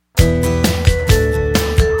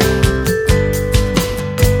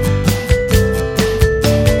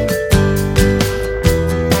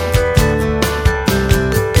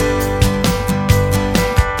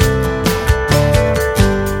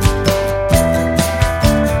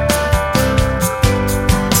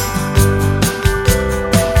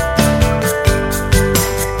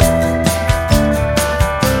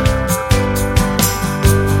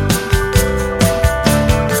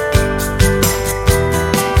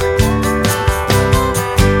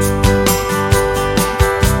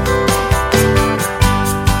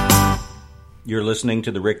listening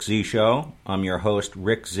to The Rick Z Show. I'm your host,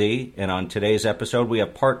 Rick Z, and on today's episode, we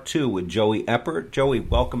have part 2 with Joey Eppard. Joey,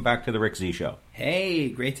 welcome back to The Rick Z Show. Hey,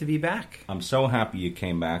 great to be back. I'm so happy you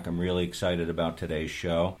came back. I'm really excited about today's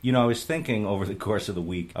show. You know, I was thinking over the course of the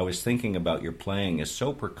week, I was thinking about your playing is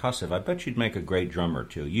so percussive. I bet you'd make a great drummer,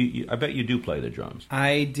 too. I bet you do play the drums.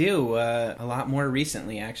 I do, a lot more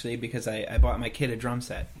recently, actually, because I bought my kid a drum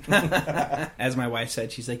set. As my wife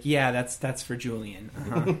said, she's like, yeah, that's for Julian.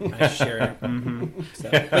 Sure. Mm-hmm. So,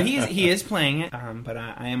 but he is playing it, but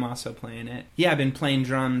I am also playing it. Yeah, I've been playing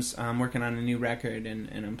drums. I'm working on a new record,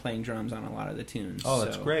 and I'm playing drums on a lot of the tunes. Oh,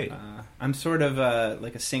 that's great. I'm sort of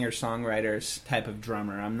like a singer-songwriter type of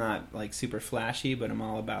drummer. I'm not like super flashy, but I'm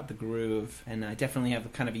all about the groove, and I definitely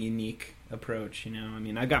have kind of a unique approach, you know. I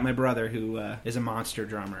mean, I've got my brother who is a monster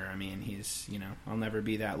drummer. I mean, he's, you know, I'll never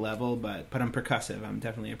be that level, but I'm percussive. I'm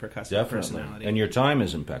definitely a percussive personality. And your time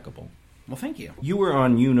is impeccable. Well, thank you. You were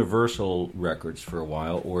on Universal Records for a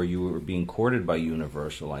while, or you were being courted by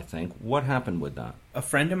Universal, I think. What happened with that? A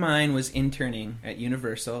friend of mine was interning at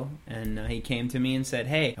Universal, and he came to me and said,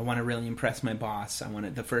 hey, I want to really impress my boss.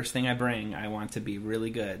 The first thing I bring, I want to be really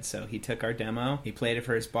good. So he took our demo, he played it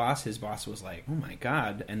for his boss. His boss was like, oh my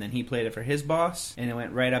God. And then he played it for his boss, and it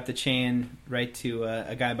went right up the chain, right to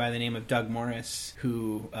a guy by the name of Doug Morris,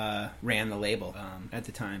 who ran the label at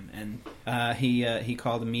the time. And he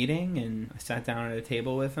called a meeting, and I sat down at a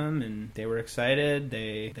table with him, and they were excited.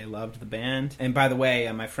 They loved the band. And by the way,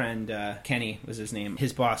 my friend Kenny was his name.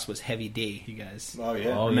 His boss was Heavy D. You guys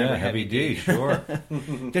remember Heavy D, sure.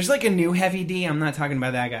 There's like a new Heavy D. I'm not talking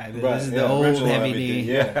about that guy. This is the old Heavy D.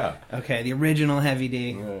 Yeah. Okay, the original Heavy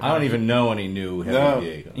D. Right. I don't even know any new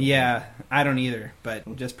Heavy D. Yeah, I don't either,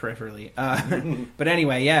 but just peripherally. But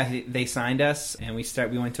anyway, yeah, they signed us, and we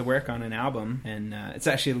went to work on an album, and it's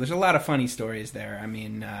actually, there's a lot of funny stories there. I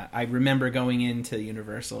mean, I remember going into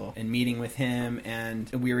Universal and meeting with him, and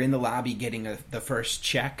we were in the lobby getting the first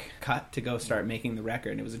check cut to go start making the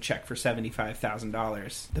record, and it was a check for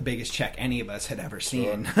 $75,000, the biggest check any of us had ever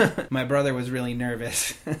seen. Sure. My brother was really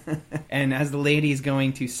nervous, and as the lady's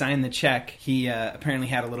going to sign the check, he apparently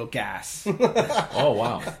had a little gas. Oh,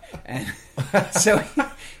 wow. And so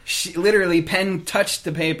she literally, pen touched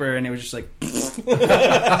the paper, and it was just like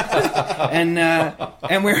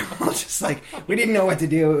and we were all just like, we didn't know what to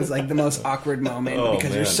do. It was like the most awkward moment,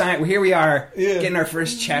 because here we are getting our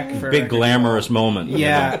first check for big glamorous moment.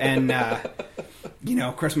 Yeah. And you know,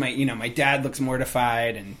 of course, my dad looks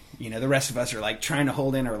mortified, and you know, the rest of us are like trying to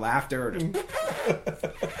hold in our laughter, or just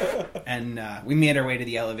and we made our way to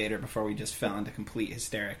the elevator before we just fell into complete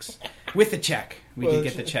hysterics with the check. We did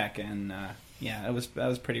get the check, and yeah, that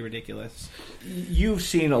was pretty ridiculous. You've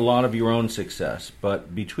seen a lot of your own success,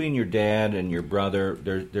 but between your dad and your brother,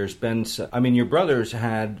 there's been... I mean, your brother's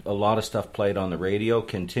had a lot of stuff played on the radio,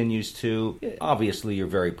 continues to. Obviously, you're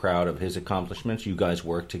very proud of his accomplishments. You guys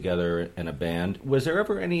work together in a band. Was there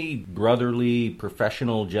ever any brotherly,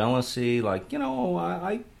 professional jealousy? Like, you know,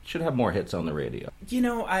 I should have more hits on the radio. You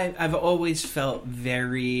know, I've always felt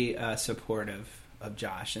very supportive of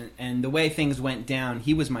Josh, and the way things went down,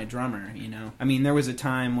 he was my drummer, you know. I mean, there was a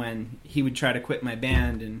time when he would try to quit my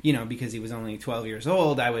band, and, you know, because he was only 12 years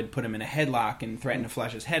old, I would put him in a headlock and threaten to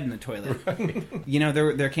flush his head in the toilet. Right. You know,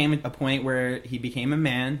 there came a point where he became a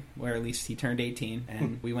man, where at least he turned 18,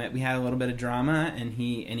 and we had a little bit of drama, and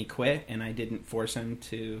he quit, and I didn't force him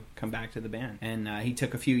to come back to the band. And he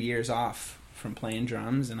took a few years off from playing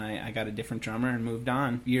drums, and I got a different drummer and moved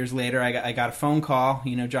on. Years later, I got a phone call.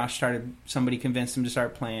 You know, somebody convinced him to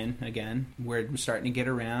start playing again. Word was starting to get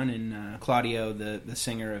around, and Claudio, the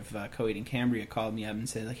singer of Coheed and Cambria, called me up and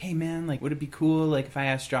said, like, hey man, like, would it be cool, like, if I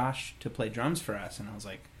asked Josh to play drums for us? And I was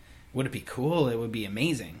like, would it be cool? It would be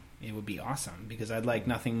amazing. It would be awesome, because I'd like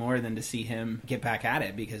nothing more than to see him get back at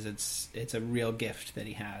it, because it's a real gift that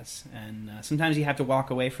he has. And sometimes you have to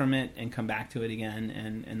walk away from it and come back to it again,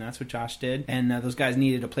 and that's what Josh did. And those guys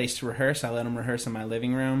needed a place to rehearse. I let them rehearse in my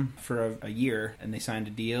living room for a year, and they signed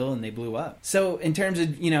a deal, and they blew up. So in terms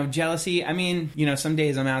of, you know, jealousy, I mean, you know, some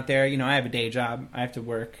days I'm out there, you know, I have a day job. I have to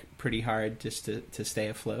work pretty hard just to stay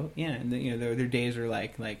afloat. Yeah, and you know, there are days where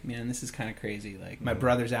like man, this is kind of crazy. Like, my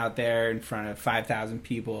brother's out there in front of 5,000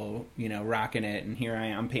 people, you know, rocking it, and here I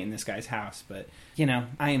am painting this guy's house. But you know,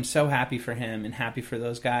 I am so happy for him and happy for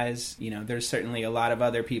those guys. You know, there's certainly a lot of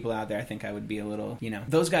other people out there. I think I would be a little, you know,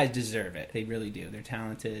 those guys deserve it. They really do. They're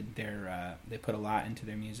talented. They put a lot into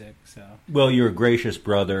their music. So, well, you're a gracious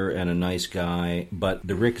brother and a nice guy. But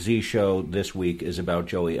the Rick Z Show this week is about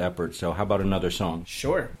Joey Eppard. So how about another song?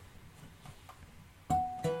 Sure.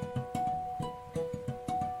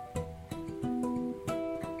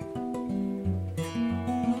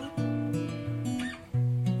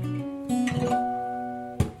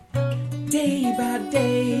 day by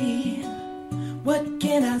day. What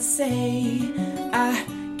can I say? I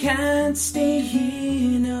can't stay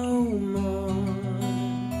here no more.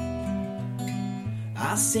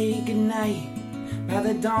 I'll say goodnight by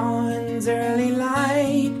the dawn's early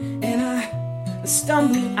light, and I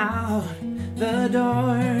stumble out the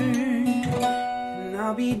door, and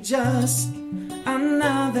I'll be just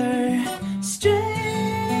another stranger.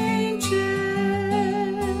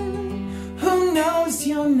 Who knows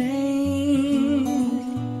your name?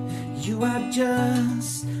 You are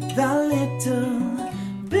just the little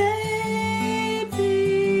baby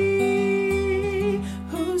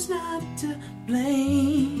who's not to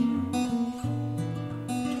blame.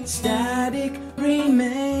 Static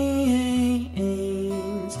remains,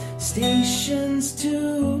 stations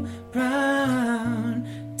too proud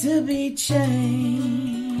to be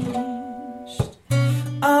changed.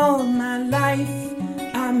 All my life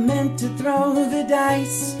I meant to throw the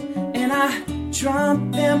dice, and I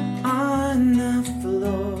dropped them on the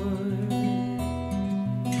floor.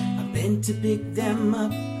 I meant to pick them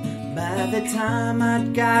up by the time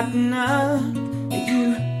I'd gotten up,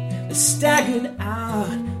 you staggered out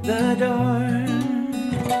the door,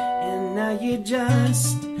 and now you're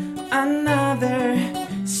just another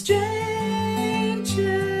stranger.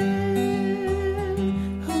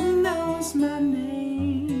 Who knows my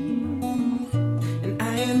name? And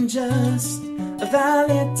I am just the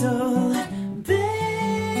little baby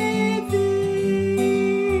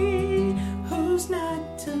who's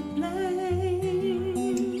not to blame.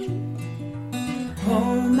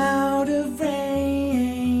 Home out of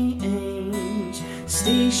range,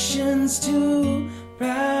 stations too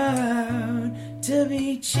proud to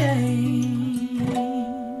be changed.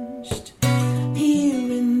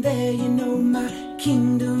 Here and there, you know, my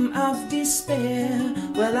kingdom of despair.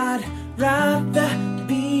 Well, I'd rather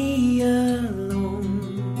be alone.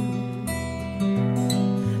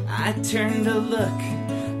 I turned to look,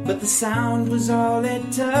 but the sound was all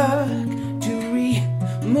it took to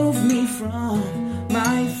remove me from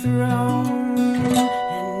my throne.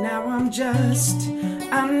 And now I'm just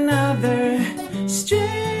another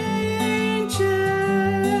stranger.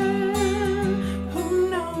 Who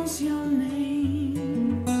knows your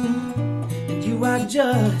name? And you are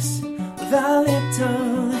just the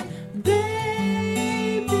little baby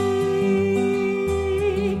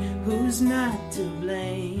who's not to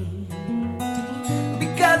blame.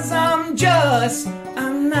 Because I'm just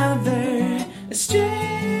another stranger.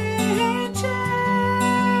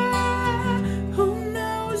 Who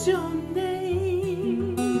knows your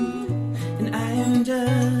name? And I am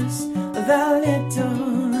just the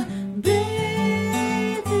little baby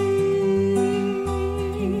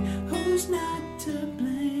who's not to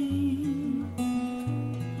blame.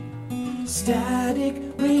 Static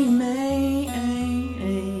remains,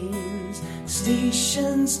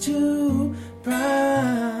 stations too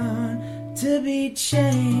proud to be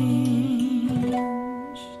changed.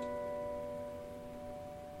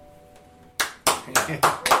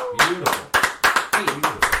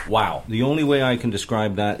 Wow. The only way I can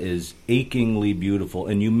describe that is achingly beautiful,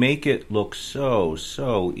 and you make it look so,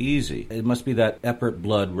 so easy. It must be that Eppard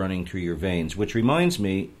blood running through your veins, which reminds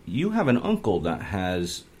me, you have an uncle that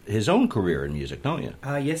has his own career in music, don't you?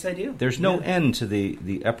 Yes, I do. There's no end to the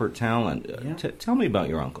Eppard talent. Tell me about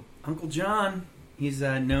your uncle. Uncle John. He's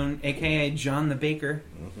known, a.k.a. John the Baker.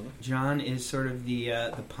 Mm-hmm. John is sort of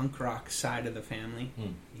the punk rock side of the family.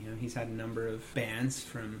 Mm. You know, he's had a number of bands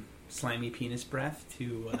from Slimy Penis Breath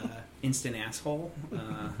to Instant Asshole.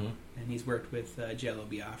 And he's worked with Jello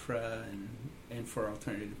Biafra and for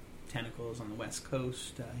Alternative Tentacles on the West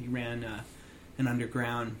Coast. He ran an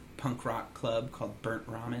underground punk rock club called Burnt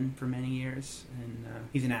Ramen for many years. And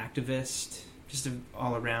he's an activist. Just an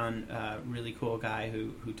all-around really cool guy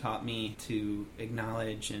who taught me to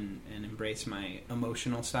acknowledge and embrace my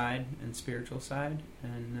emotional side and spiritual side.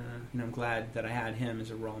 And I'm glad that I had him as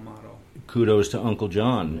a role model. Kudos to Uncle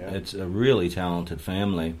John. Yeah. It's a really talented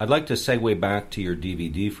family. I'd like to segue back to your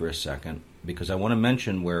DVD for a second, because I want to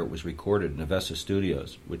mention where it was recorded, Navessa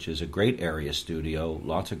Studios, which is a great area studio.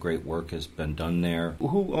 Lots of great work has been done there.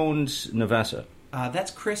 Who owns Navessa?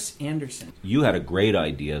 That's Chris Anderson. You had a great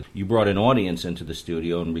idea. You brought an audience into the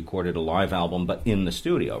studio and recorded a live album, but in the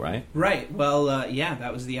studio, right? Right. Well, yeah,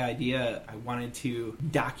 that was the idea. I wanted to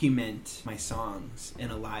document my songs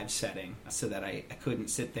in a live setting so that I couldn't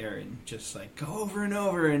sit there and just like go over and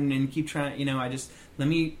over and keep trying. You know, let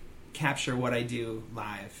me capture what I do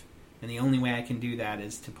live. And the only way I can do that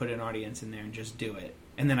is to put an audience in there and just do it.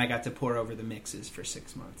 And then I got to pour over the mixes for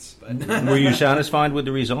 6 months. But Were you satisfied with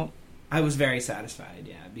the result? I was very satisfied,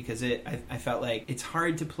 yeah, because I felt like it's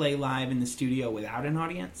hard to play live in the studio without an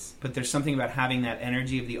audience, but there's something about having that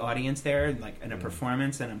energy of the audience there, like in a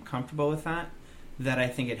performance, and I'm comfortable with that I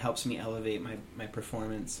think it helps me elevate my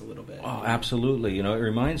performance a little bit. Oh, absolutely. You know, it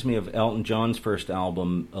reminds me of Elton John's first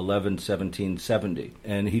album, 11-17-70.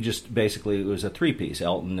 And he just basically, it was a three-piece,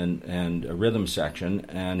 Elton and a rhythm section,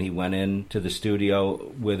 and he went into the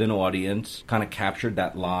studio with an audience, kind of captured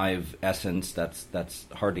that live essence that's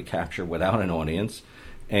hard to capture without an audience.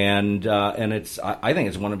 And it's I think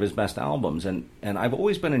it's one of his best albums, and I've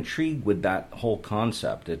always been intrigued with that whole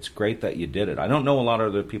concept. It's great that you did it. I don't know a lot of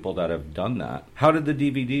other people that have done that. How did the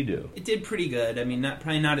DVD do? It did pretty good. I mean,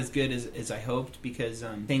 probably not as good as I hoped, because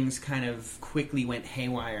things kind of quickly went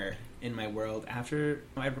haywire in my world after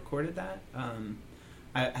I recorded that.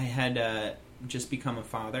 I had just become a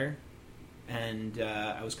father, and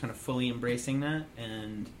I was kind of fully embracing that.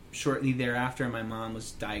 And shortly thereafter, my mom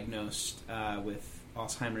was diagnosed with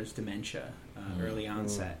Alzheimer's dementia, early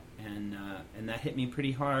onset, and that hit me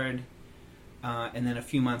pretty hard. And then a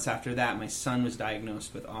few months after that, my son was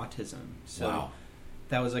diagnosed with autism. So wow.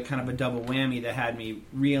 That was a kind of a double whammy that had me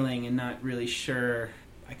reeling and not really sure.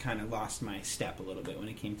 I kind of lost my step a little bit when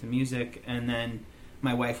it came to music. And then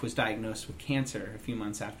my wife was diagnosed with cancer a few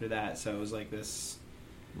months after that. So it was like this.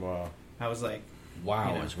 Wow. I was like,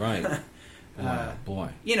 wow, that's right. Boy.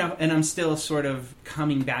 You know, and I'm still sort of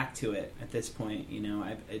coming back to it at this point. You know,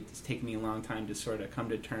 it's taken me a long time to sort of come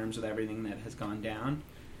to terms with everything that has gone down.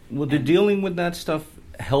 Well, did dealing with that stuff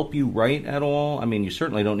help you write at all? I mean, you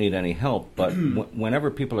certainly don't need any help, but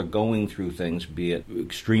whenever people are going through things, be it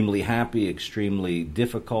extremely happy, extremely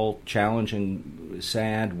difficult, challenging,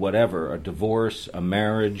 sad, whatever, a divorce, a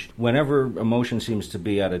marriage, whenever emotion seems to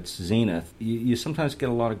be at its zenith, you sometimes get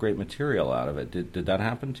a lot of great material out of it. Did that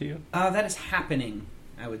happen to you? That is happening.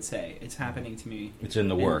 I would say it's happening to me. It's in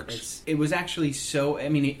the works. It was actually so. I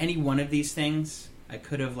mean, any one of these things, I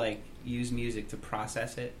could have used music to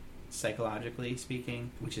process it, psychologically speaking,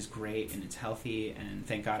 which is great and it's healthy, and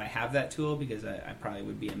thank God I have that tool, because I probably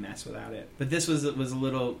would be a mess without it. But this was a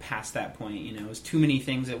little past that point. You know, it was too many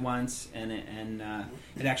things at once, and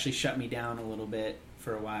it actually shut me down a little bit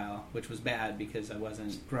for a while, which was bad because I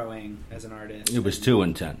wasn't growing as an artist. It was too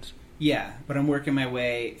intense. Yeah, but I'm working my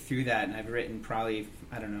way through that, and I've written probably,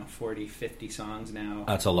 40, 50 songs now.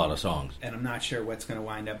 That's a lot of songs. And I'm not sure what's going to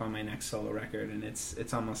wind up on my next solo record, and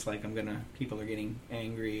it's almost like people are getting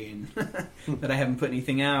angry and that I haven't put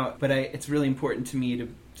anything out. But it's really important to me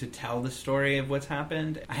to tell the story of what's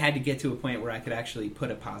happened. I had to get to a point where I could actually put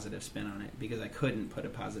a positive spin on it, because I couldn't put a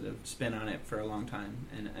positive spin on it for a long time.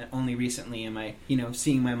 And only recently am I,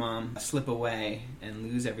 seeing my mom slip away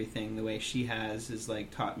and lose everything the way she has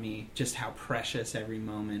taught me just how precious every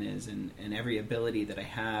moment is, and every ability that I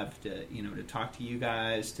have to talk to you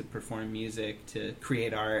guys, to perform music, to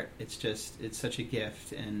create art. It's such a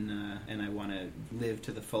gift, and I want to live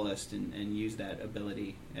to the fullest and use that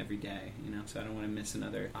ability every day, so I don't want to miss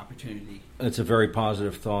another opportunity. It's a very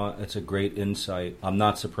positive thought. It's a great insight. I'm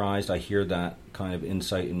not surprised. I hear that kind of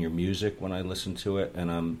insight in your music when I listen to it, and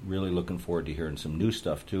I'm really looking forward to hearing some new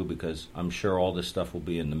stuff too, because I'm sure all this stuff will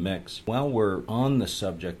be in the mix. While we're on the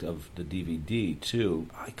subject of the DVD too,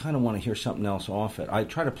 I kind of want to hear something else off it. I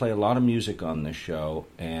try to play a lot of music on this show,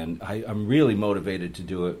 and I'm really motivated to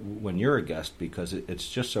do it when you're a guest, because it's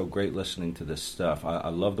just so great listening to this stuff. I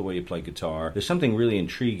love the way you play guitar. There's something really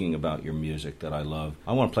intriguing about your music that I love.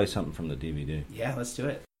 I want to play something from the DVD. Yeah, let's do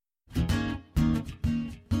it.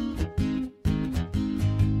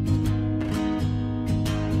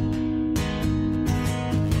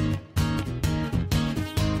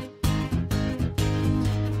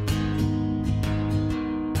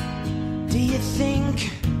 Do you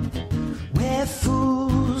think we're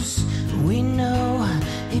fools? We know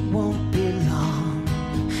it won't be long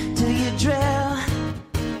till you drill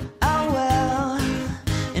a well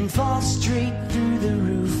and fall straight through the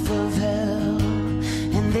roof of hell,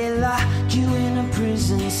 and they lock you in a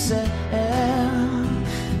prison cell.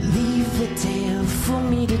 Leave the tale for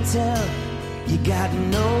me to tell. You got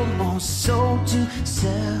no more soul to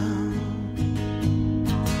sell.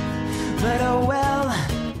 But oh well,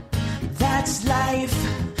 that's life,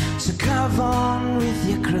 so carve on with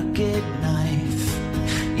your crooked knife.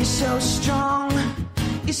 You're so strong,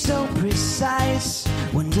 you're so precise.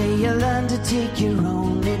 One day you'll learn to take your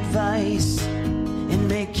own advice and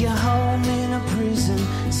make your home in a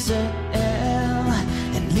prison cell,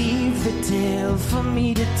 and leave the tale for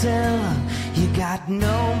me to tell. You got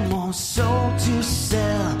no more soul to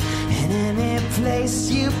sell. In any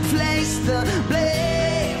place you place the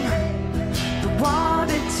blame, the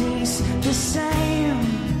water tastes the same.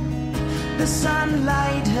 The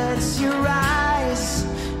sunlight hurts your eyes,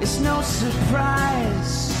 it's no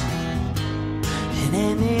surprise. And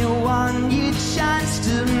anyone you chance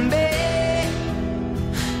to meet,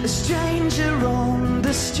 a stranger on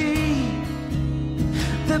the street,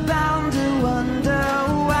 they're bound to wonder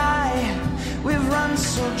why we've run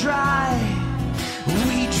so dry.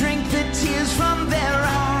 We drink the tears from their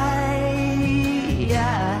eyes.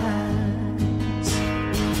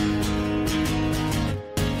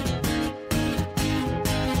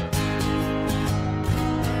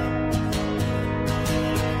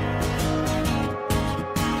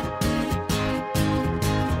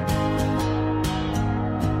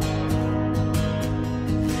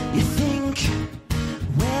 You think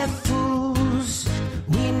we're fools,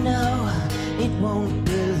 we know it won't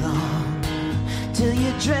be long till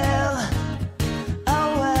you drill a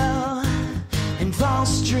well and fall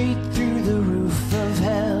straight through the roof of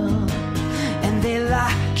hell, and they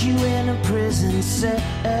lock you in a prison cell.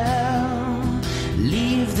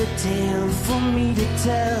 Leave the tale for me to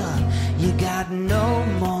tell, you got no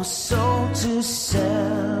more soul to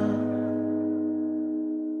sell.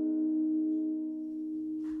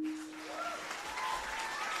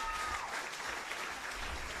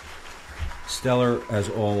 Stellar as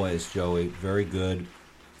always, Joey. Very good.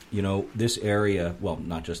 You know, this area, well,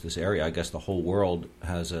 not just this area, I guess the whole world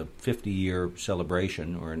has a 50-year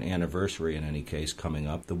celebration, or an anniversary in any case, coming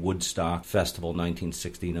up. The Woodstock Festival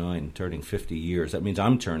 1969, turning 50 years. That means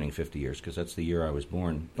I'm turning 50 years, because that's the year I was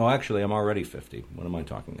born. Oh, actually, I'm already 50. What am I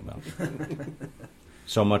talking about?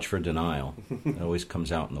 So much for denial. It always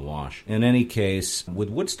comes out in the wash. In any case, with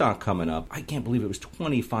Woodstock coming up, I can't believe it was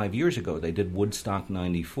 25 years ago they did Woodstock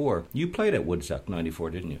 94. You played at Woodstock 94,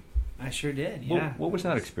 didn't you? I sure did, yeah. What was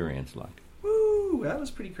that experience like? Woo, that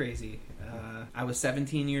was pretty crazy. I was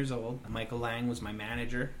 17 years old. Michael Lang was my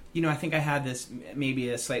manager. You know, I think I had this maybe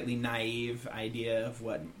a slightly naive idea of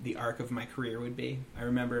what the arc of my career would be. I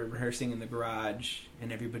remember rehearsing in the garage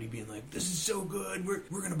and everybody being like, this is so good, we're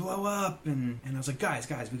going to blow up. And I was like, guys,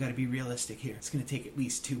 we got to be realistic here. It's going to take at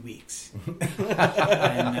least 2 weeks.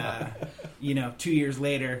 And, you know, 2 years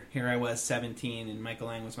later, here I was 17 and Michael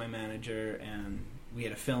Lang was my manager, and we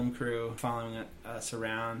had a film crew following us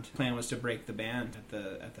around. The plan was to break the band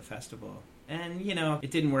at the festival. And, you know,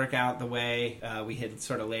 it didn't work out the way we had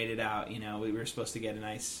sort of laid it out. You know, we were supposed to get a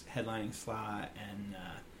nice headlining slot and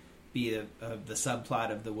be the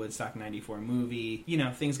subplot of the Woodstock 94 movie. You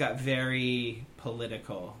know, things got very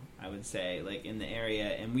political, I would say, like in the area,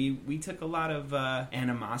 and we took a lot of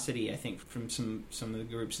animosity, I think, from some of the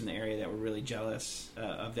groups in the area that were really jealous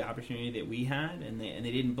of the opportunity that we had, and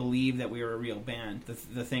they didn't believe that we were a real band.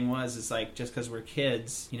 The thing was, is like, just because we're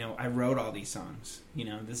kids, you know, I wrote all these songs. You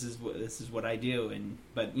know, this is what I do,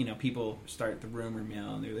 but you know, people start the rumor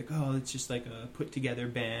mill, and they're like, oh, it's just like a put together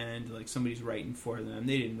band, like somebody's writing for them.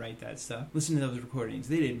 They didn't write that stuff. Listen to those recordings.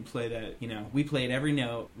 They didn't play that. You know, we played every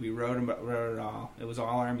note. We wrote it all. It was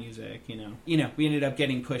all our music. You know, we ended up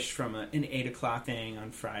getting pushed from an 8 o'clock thing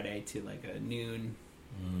on Friday to like a noon,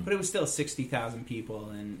 but it was still 60,000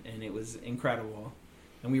 people, and it was incredible.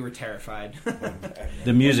 And we were terrified.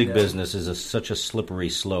 The music business is such a slippery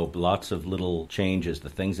slope. Lots of little changes. The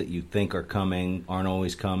things that you think are coming aren't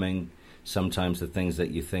always coming. Sometimes the things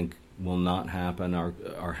that you think will not happen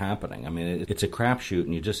are happening. I mean, it's a crapshoot,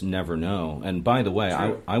 and you just never know. And by the way,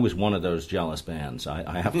 I was one of those jealous bands.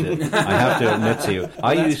 I have to admit to you.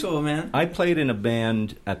 That's cool, man. I played in a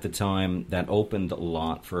band at the time that opened a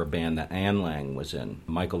lot for a band that Ann Lang was in,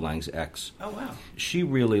 Michael Lang's ex. Oh, wow. She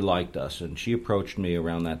really liked us, and she approached me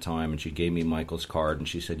around that time, and she gave me Michael's card, and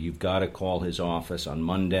she said, you've got to call his office on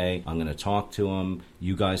Monday. I'm going to talk to him.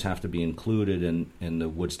 You guys have to be included in the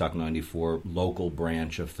Woodstock 94 local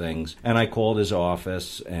branch of things. And I called his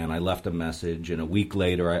office, and I left a message, and a week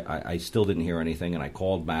later I still didn't hear anything, and I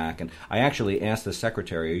called back, and I actually asked the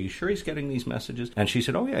secretary, are you sure he's getting these messages? And she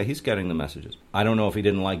said, oh yeah, he's getting the messages. I don't know if he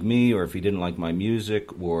didn't like me, or if he didn't like my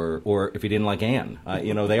music, or if he didn't like Ann.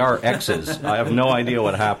 You know, they are exes. I have no idea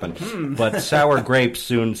what happened. But sour grapes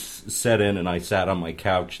soon set in, and I sat on my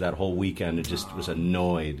couch that whole weekend and just was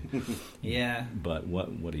annoyed. Yeah. But what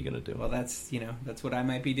are you going to do? Well, that's what I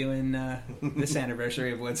might be doing this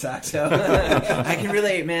anniversary of Woodstock, so I can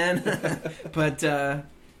relate, man. But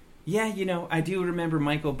yeah, you know, I do remember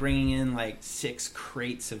Michael bringing in like 6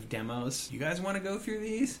 crates of demos. You guys want to go through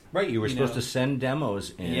these? Right, you were supposed to send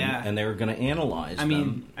demos in, and they were going to analyze them. I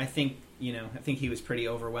mean, I think he was pretty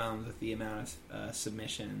overwhelmed with the amount of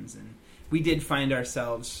submissions, and we did find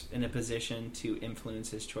ourselves in a position to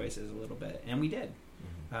influence his choices a little bit, and we did.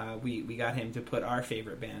 We got him to put our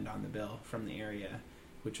favorite band on the bill from the area,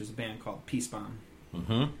 which was a band called Peace Bomb.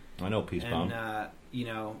 Mm-hmm. I know Peace Bomb. And, you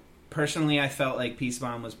know, Personally, I felt like Peace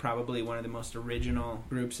Bomb was probably one of the most original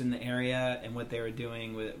groups in the area, and what they were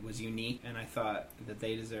doing was unique, and I thought that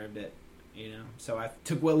they deserved it. So I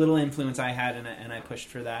took what little influence I had and I pushed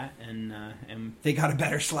for that, and they got a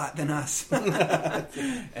better slot than us,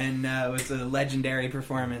 and it was a legendary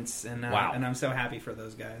performance, and wow. And I'm so happy for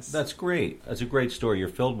those guys. That's great. That's a great story. You're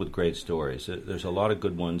filled with great stories. There's a lot of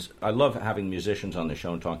good ones. I love having musicians on the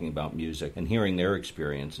show and talking about music and hearing their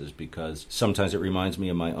experiences, because sometimes it reminds me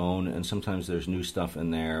of my own, and sometimes there's new stuff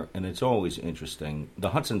in there, and it's always interesting.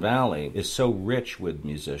 The Hudson Valley is so rich with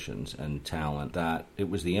musicians and talent that it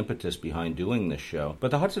was the impetus behind doing this show.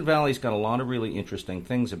 But the Hudson Valley's got a lot of really interesting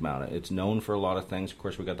things about it. It's known for a lot of things. Of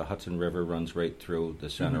course, we got the Hudson River runs right through the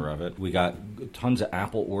center of it. We got tons of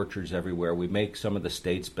apple orchards everywhere. We make some of the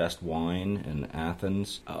state's best wine in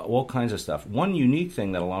Athens. All kinds of stuff. One unique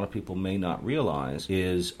thing that a lot of people may not realize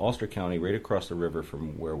is Ulster County, right across the river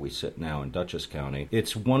from where we sit now in Dutchess County.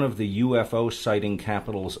 It's one of the UFO sighting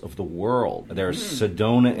capitals of the world. There's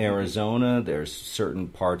Sedona, Arizona. There's certain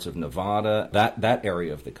parts of Nevada, that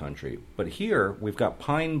area of the country. But here, we've got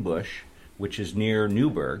Pine Bush, which is near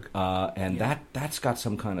Newburgh, and that's got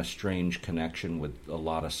some kind of strange connection with a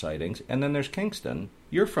lot of sightings. And then there's Kingston.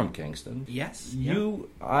 You're from Kingston. Yes.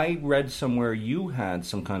 I read somewhere you had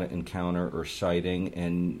some kind of encounter or sighting,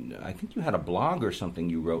 and I think you had a blog or something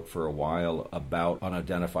you wrote for a while about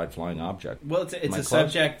unidentified flying object. Well, it's a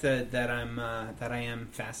subject that I am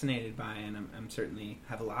fascinated by, and I'm certainly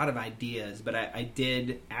have a lot of ideas. But I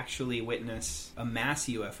did actually witness a mass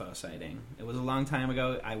UFO sighting. It was a long time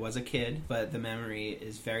ago. I was a kid, but the memory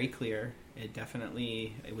is very clear.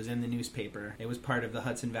 It was in the newspaper. It was part of the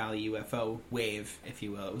Hudson Valley UFO wave, if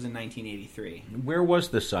you will. It was in 1983. Where was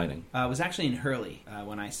this sighting? It was actually in Hurley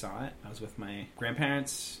when I saw it. I was with my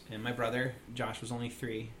grandparents and my brother. Josh was only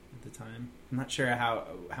 3 at the time. I'm not sure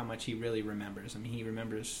how much he really remembers. I mean, he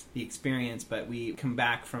remembers the experience, but we come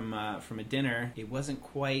back from a dinner. It wasn't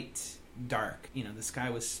quite dark. The sky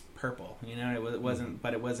was purple. It wasn't,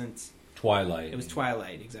 but it wasn't... Twilight. It was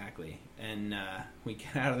twilight, exactly. And we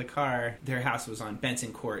get out of the car. Their house was on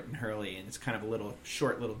Benson Court in Hurley, and it's kind of a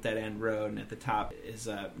short little dead-end road, and at the top is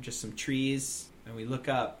just some trees. And we look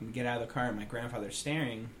up and get out of the car, and my grandfather's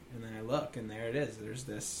staring, and then I look, and there it is. There's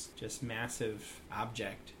this just massive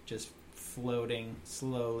object just floating,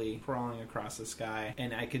 slowly crawling across the sky.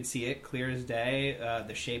 And I could see it clear as day,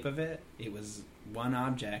 the shape of it. It was one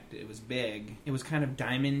object. It was big. It was kind of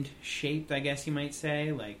diamond shaped, I guess you might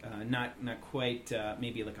say, like not quite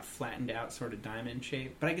maybe like a flattened out sort of diamond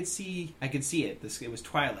shape. But I could see it. It was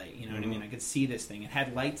twilight, you know what I mean? I could see this thing. It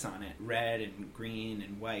had lights on it, red and green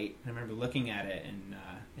and white. And I remember looking at it and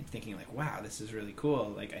thinking like, wow, this is really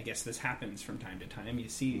cool. Like, I guess this happens from time to time. You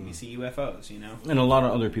see UFOs, And a lot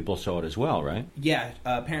of other people saw it as well, right? Yeah.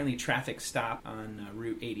 Apparently traffic stopped on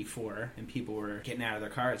Route 84 and people were getting out of their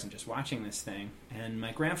cars and just watching this thing. And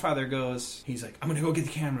my grandfather he's like, I'm going to go get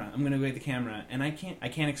the camera. And I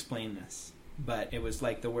can't explain this. But it was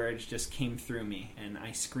like the words just came through me and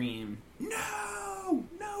I screamed, no,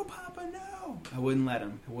 Papa, no. I wouldn't let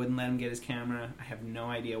him get his camera. I have no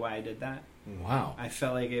idea why I did that. Wow. I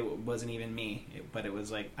felt like it wasn't even me, but it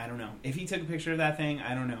was like, I don't know. If he took a picture of that thing,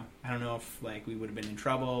 I don't know. I don't know if like we would have been in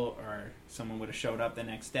trouble or someone would have showed up the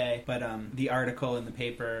next day. But the article in the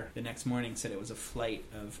paper the next morning said it was a flight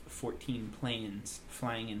of 14 planes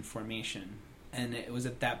flying in formation. And it was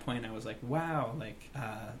at that point I was like, wow, like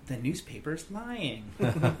the newspaper's lying.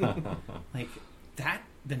 Like that.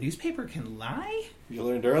 The newspaper can lie? You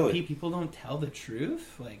learned early. People don't tell the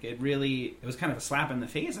truth. Like, it was kind of a slap in the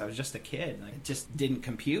face. I was just a kid. Like, it just didn't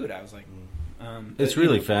compute. I was like... it's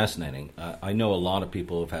really fascinating. I know a lot of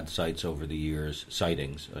people have had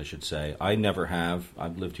sightings, I should say. I never have.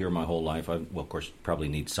 I've lived here my whole life. Of course, probably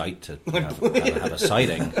need sight to have a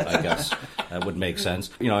sighting, I guess. That would make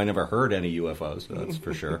sense. I never heard any UFOs, that's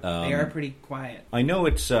for sure. They are pretty quiet. I know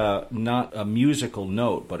it's not a musical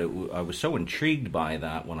note, but I was so intrigued by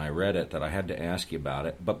that when I read it that I had to ask you about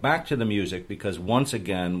it. But back to the music, because once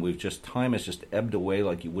again, time has just ebbed away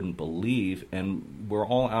like you wouldn't believe, and we're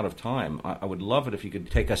all out of time. I would love it if you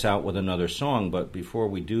could take us out with another song, but before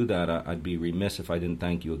we do that, I'd be remiss if I didn't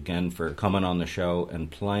thank you again for coming on the show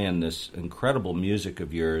and playing this incredible music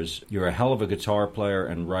of yours. You're a hell of a guitar player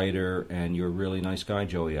and writer, and you're a really nice guy,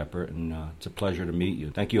 Joey Eppard, and it's a pleasure to meet you.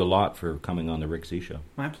 Thank you a lot for coming on the Rick Z Show.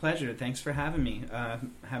 My pleasure. Thanks for having me.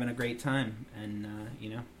 Having a great time, and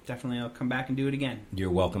definitely I'll come back and do it again.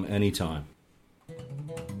 You're welcome anytime.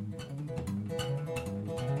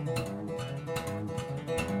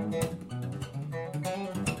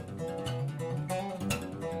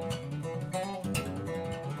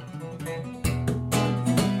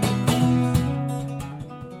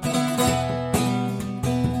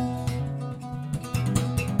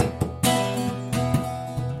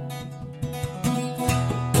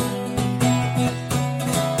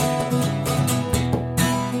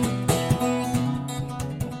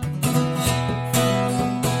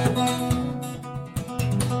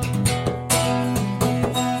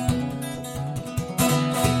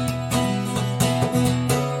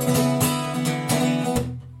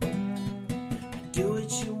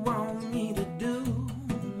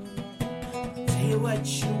 you what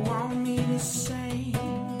you want me to say.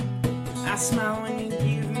 I smile when you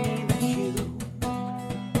give me the cue.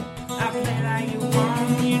 I play like you want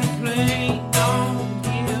me to play. Don't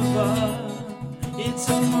give up. It's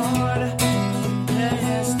a quarter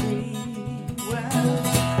past 3. Well,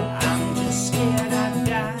 I'm just scared I'd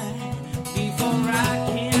die before I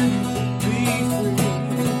can be free.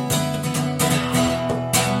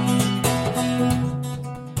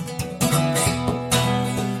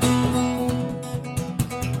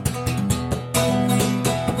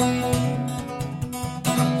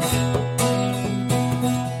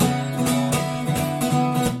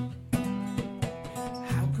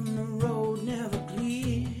 How come the road never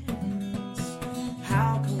clears?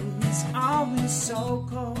 How come it's always so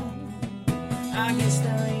cold? I guess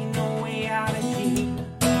there ain't no way out of here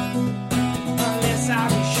unless I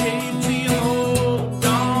be shaped to your mold.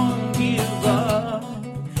 Don't give up.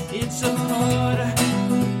 It's a quarter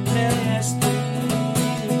past 3.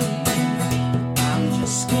 I'm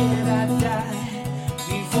just scared I'd die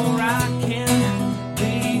before I can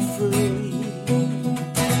be free.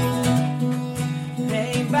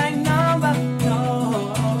 Play by number, no.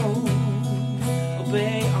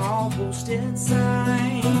 Obey all posted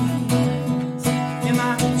signs. Am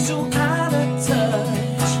I so out of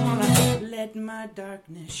touch? Wanna let my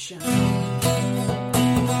darkness shine.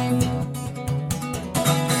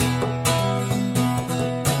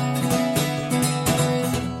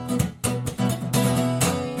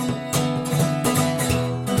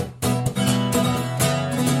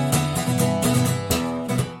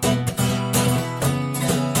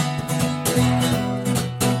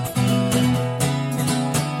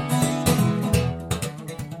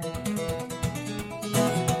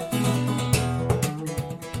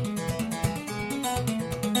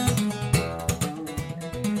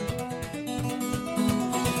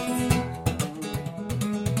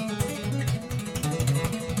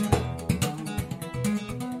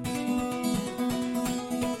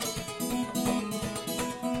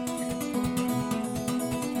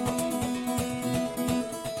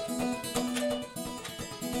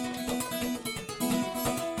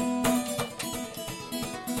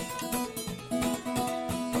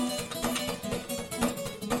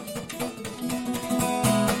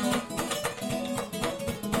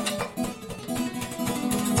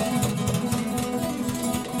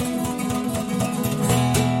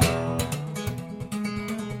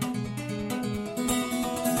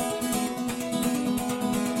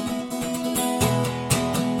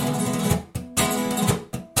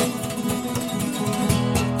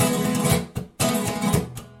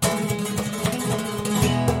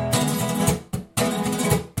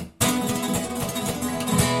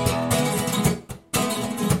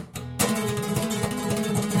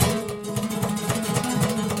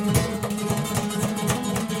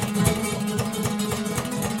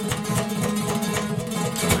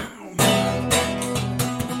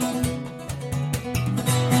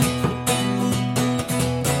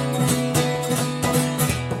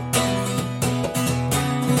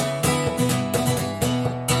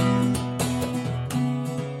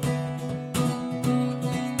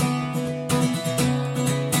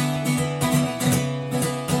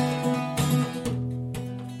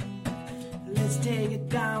 Let's take it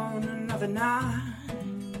down another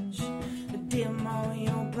notch. Dim all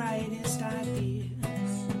your brightest ideas.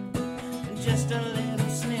 And just a little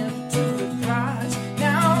sniff to the crotch.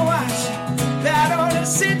 Now watch, that ought to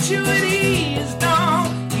set you at ease.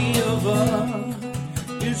 Don't give up.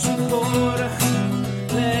 It's a quarter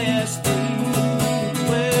past 3.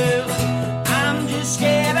 Well, I'm just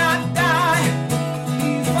scared I'd die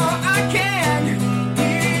before I can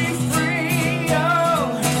be free.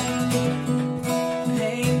 Oh,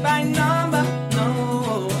 paid by number, no.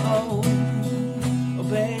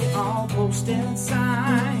 Obey all posted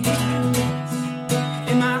signs.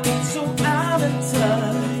 Am I so out of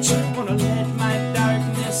touch? Wanna let my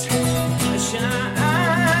darkness shine.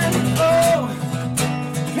 Oh,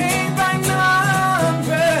 paid by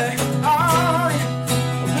number. Oh,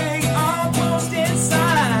 obey all posted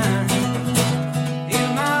signs.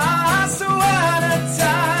 Am I so out of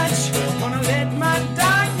touch? Wanna let my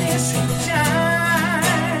darkness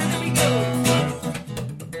shine. Here we go.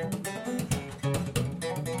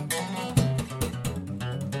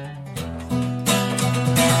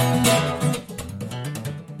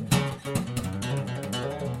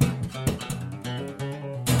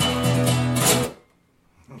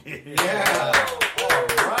 Yeah. All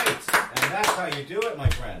right. And that's how you do it, my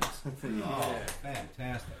friends. Oh,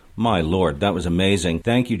 fantastic. My Lord, that was amazing.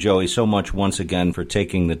 Thank you, Joey, so much once again for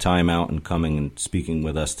taking the time out and coming and speaking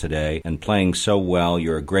with us today and playing so well.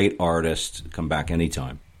 You're a great artist. Come back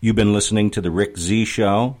anytime. You've been listening to The Rick Z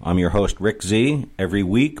Show. I'm your host, Rick Z. Every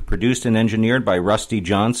week, produced and engineered by Rusty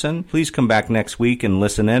Johnson. Please come back next week and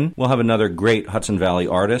listen in. We'll have another great Hudson Valley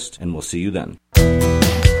artist, and we'll see you then.